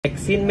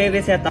Vaccine, may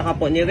reseta ka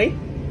po ni Ray?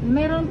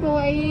 Meron po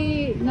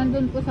ay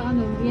nandun po sa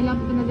ano, yan lang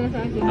po pinadala sa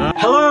akin.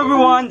 Hello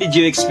everyone, did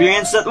you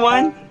experience that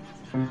one?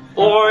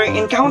 Or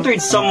encountered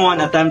someone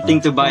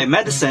attempting to buy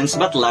medicines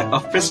but lack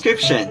of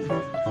prescription?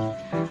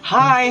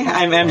 Hi,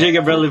 I'm MJ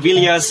Gabriel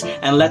Villas,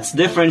 and let's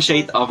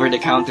differentiate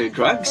over-the-counter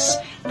drugs,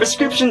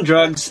 prescription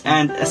drugs,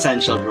 and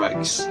essential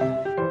drugs.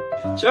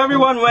 So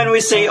everyone, when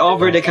we say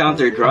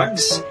over-the-counter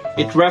drugs,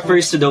 it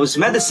refers to those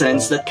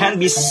medicines that can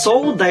be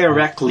sold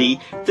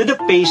directly to the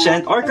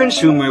patient or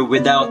consumer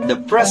without the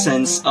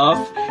presence of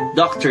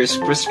doctor's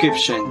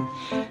prescription.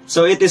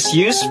 So it is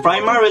used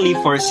primarily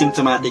for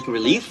symptomatic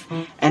relief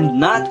and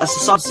not as a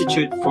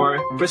substitute for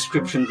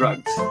prescription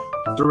drugs.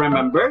 To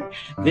remember,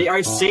 they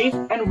are safe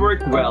and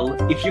work well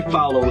if you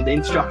follow the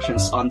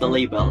instructions on the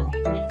label.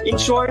 In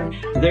short,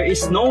 there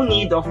is no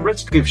need of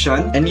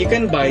prescription and you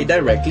can buy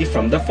directly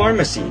from the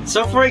pharmacy.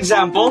 So for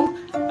example,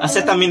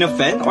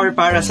 acetaminophen or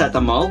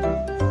paracetamol,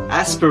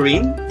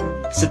 aspirin,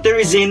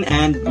 cetirizine,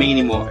 and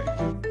many more.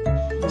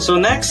 So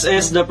next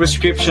is the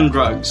prescription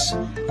drugs.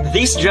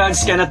 These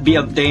drugs cannot be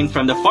obtained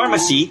from the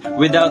pharmacy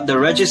without the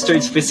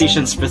registered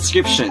physician's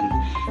prescription.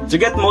 To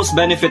get most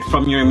benefit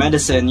from your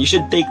medicine, you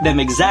should take them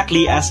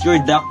exactly as your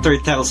doctor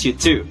tells you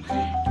to.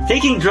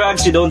 Taking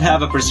drugs you don't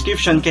have a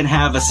prescription can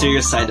have a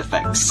serious side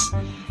effects.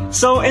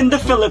 So in the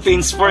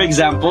Philippines, for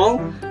example,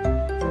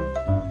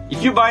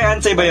 if you buy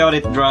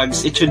antibiotic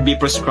drugs, it should be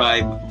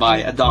prescribed by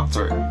a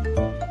doctor.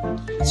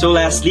 So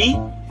lastly,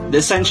 the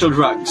essential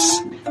drugs.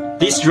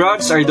 These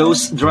drugs are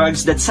those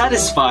drugs that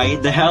satisfy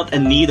the health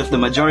and need of the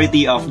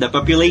majority of the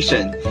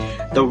population.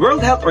 The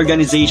World Health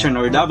Organization,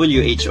 or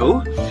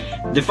WHO,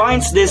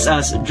 defines this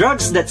as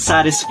drugs that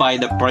satisfy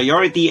the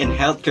priority and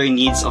healthcare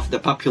needs of the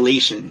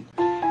population.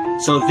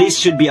 So this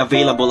should be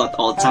available at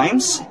all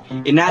times,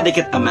 in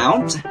adequate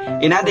amount,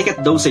 in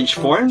adequate dosage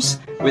forms,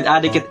 with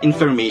adequate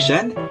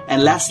information,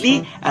 and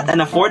lastly, at an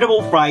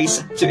affordable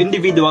price to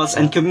individuals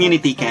and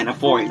community can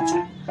afford.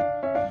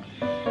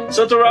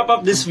 So to wrap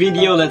up this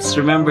video, let's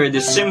remember the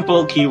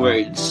simple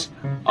keywords.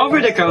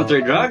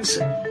 Over-the-counter drugs,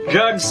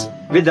 drugs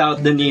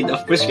without the need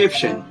of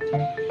prescription.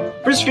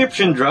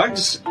 Prescription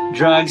drugs,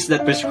 drugs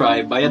that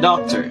prescribed by a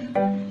doctor.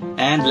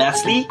 And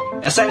lastly,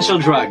 essential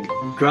drug,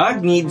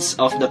 drug needs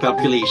of the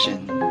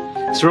population.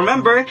 So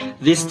remember,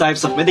 these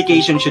types of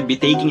medication should be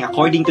taken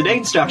according to the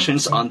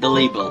instructions on the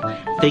label.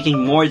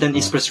 Taking more than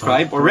is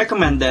prescribed or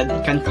recommended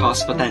can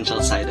cause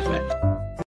potential side effects.